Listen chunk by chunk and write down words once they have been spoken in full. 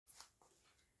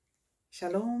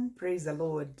Shalom, praise the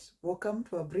Lord. Welcome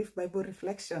to our brief Bible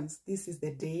reflections. This is the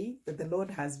day that the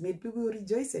Lord has made. We will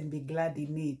rejoice and be glad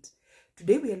in it.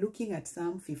 Today we are looking at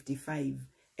Psalm 55,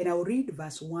 and I'll read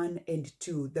verse 1 and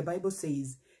 2. The Bible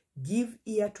says, "Give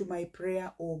ear to my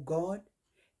prayer, O God,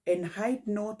 and hide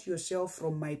not yourself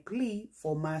from my plea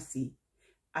for mercy.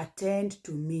 Attend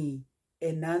to me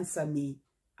and answer me.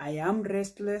 I am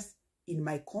restless in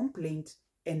my complaint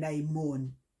and I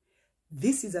mourn."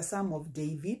 This is a Psalm of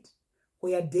David,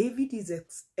 where David is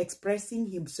expressing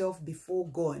himself before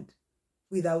God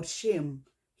without shame.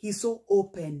 He's so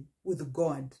open with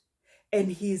God,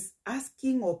 and he's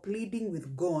asking or pleading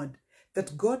with God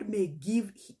that God may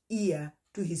give ear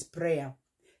to his prayer.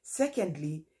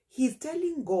 Secondly, he's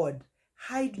telling God,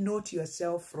 hide not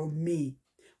yourself from me.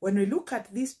 When we look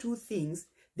at these two things,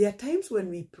 there are times when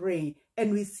we pray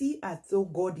and we see as though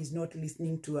God is not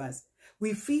listening to us.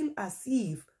 We feel as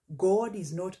if God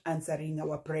is not answering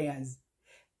our prayers.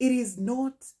 It is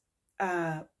not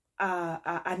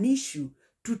an issue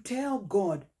to tell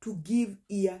God to give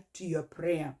ear to your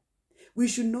prayer. We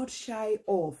should not shy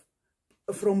off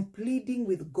from pleading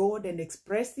with God and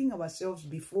expressing ourselves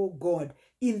before God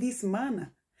in this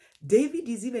manner. David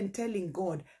is even telling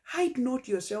God, hide not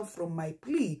yourself from my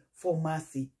plea for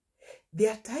mercy.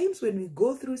 There are times when we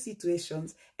go through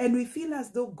situations and we feel as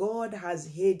though God has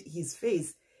hid his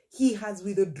face. He has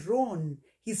withdrawn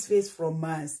his face from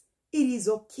us. It is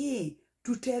okay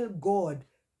to tell God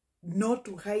not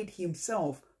to hide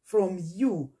himself from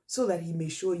you so that he may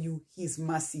show you his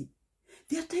mercy.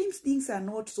 There are times things are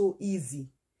not so easy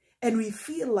and we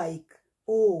feel like,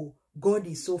 oh, God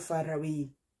is so far away.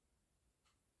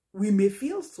 We may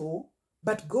feel so,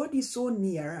 but God is so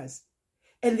near us.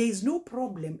 And there is no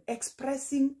problem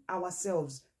expressing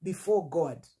ourselves before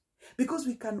God, because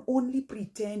we can only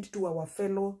pretend to our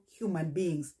fellow human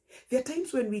beings. There are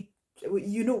times when we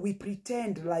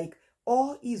pretend like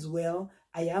all is well,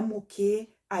 I am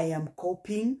okay, I am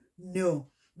coping.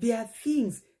 No, there are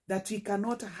things that we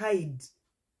cannot hide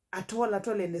at all,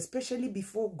 and especially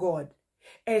before God.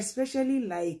 Especially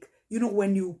like,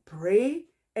 when you pray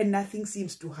and nothing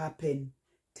seems to happen.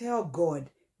 Tell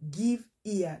God, give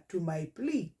ear to my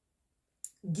plea.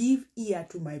 Give ear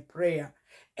to my prayer.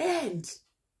 And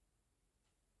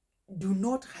do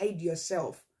not hide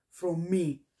yourself from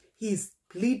me. He's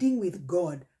pleading with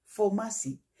God for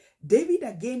mercy. David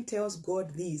again tells God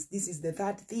this. This is the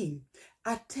third thing.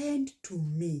 Attend to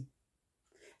me.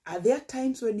 Are there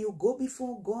times when you go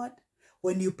before God,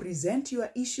 when you present your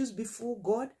issues before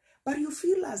God, but you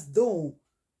feel as though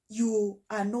you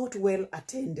are not well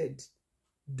attended?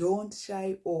 Don't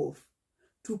shy off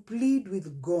to plead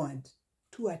with God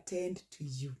to attend to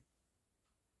you.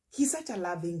 He's such a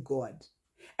loving God.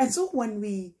 And so when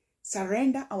we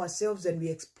surrender ourselves and we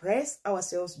express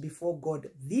ourselves before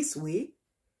God this way,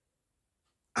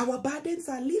 our burdens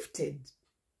are lifted.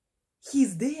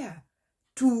 He's there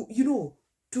to,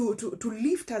 to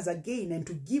lift us again and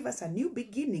to give us a new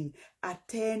beginning.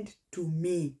 Attend to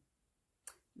me.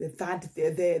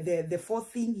 The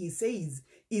fourth thing he says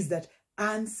is that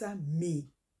answer me.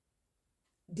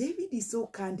 David is so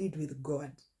candid with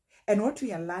God. And what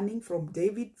we are learning from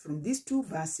David, from these two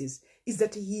verses, is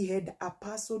that he had a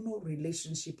personal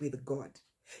relationship with God.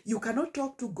 You cannot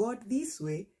talk to God this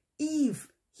way if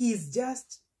he is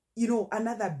just,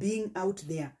 another being out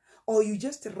there. Or you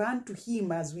just run to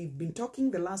him, as we've been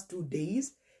talking the last 2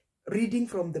 days, reading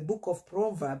from the book of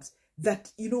Proverbs,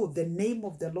 that, the name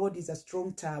of the Lord is a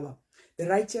strong tower. The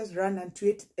righteous run unto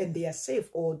it and they are safe.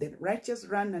 Or the righteous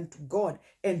run unto God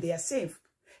and they are safe.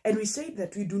 And we say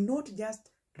that we do not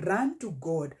just run to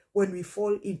God when we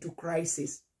fall into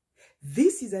crisis.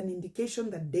 This is an indication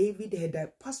that David had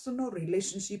a personal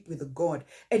relationship with God.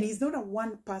 And he's not a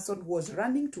one person who was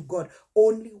running to God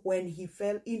only when he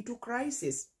fell into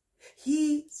crisis.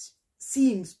 He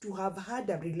seems to have had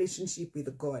a relationship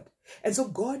with God. And so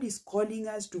God is calling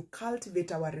us to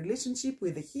cultivate our relationship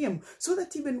with him, so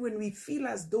that even when we feel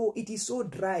as though it is so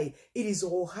dry, it is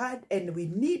so hard, and we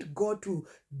need God to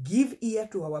give ear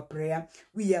to our prayer,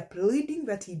 we are pleading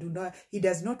that he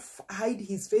does not hide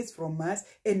his face from us,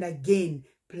 and again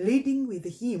pleading with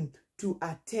him to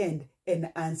attend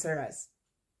and answer us.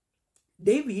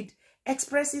 David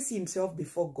expresses himself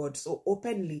before God so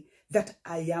openly that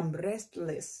I am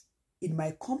restless in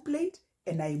my complaint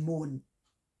and I mourn.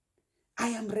 I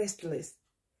am restless.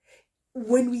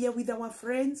 When we are with our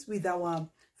friends, with our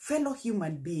fellow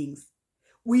human beings,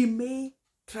 we may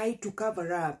try to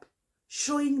cover up,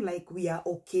 showing like we are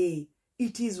okay.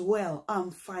 It is well, I'm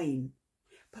fine.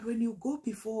 But when you go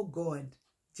before God,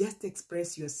 just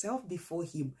express yourself before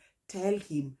him. Tell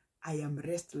him, I am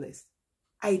restless.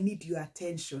 I need your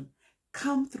attention.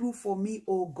 come through for me,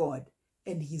 oh God.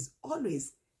 And he's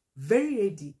always very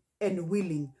ready and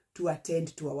willing to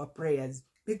attend to our prayers.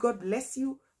 May God bless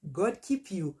you. God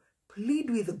keep you. Plead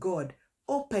with God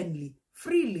openly,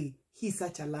 freely. He's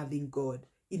such a loving God.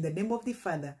 In the name of the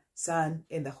Father, Son,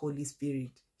 and the Holy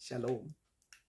Spirit. Shalom.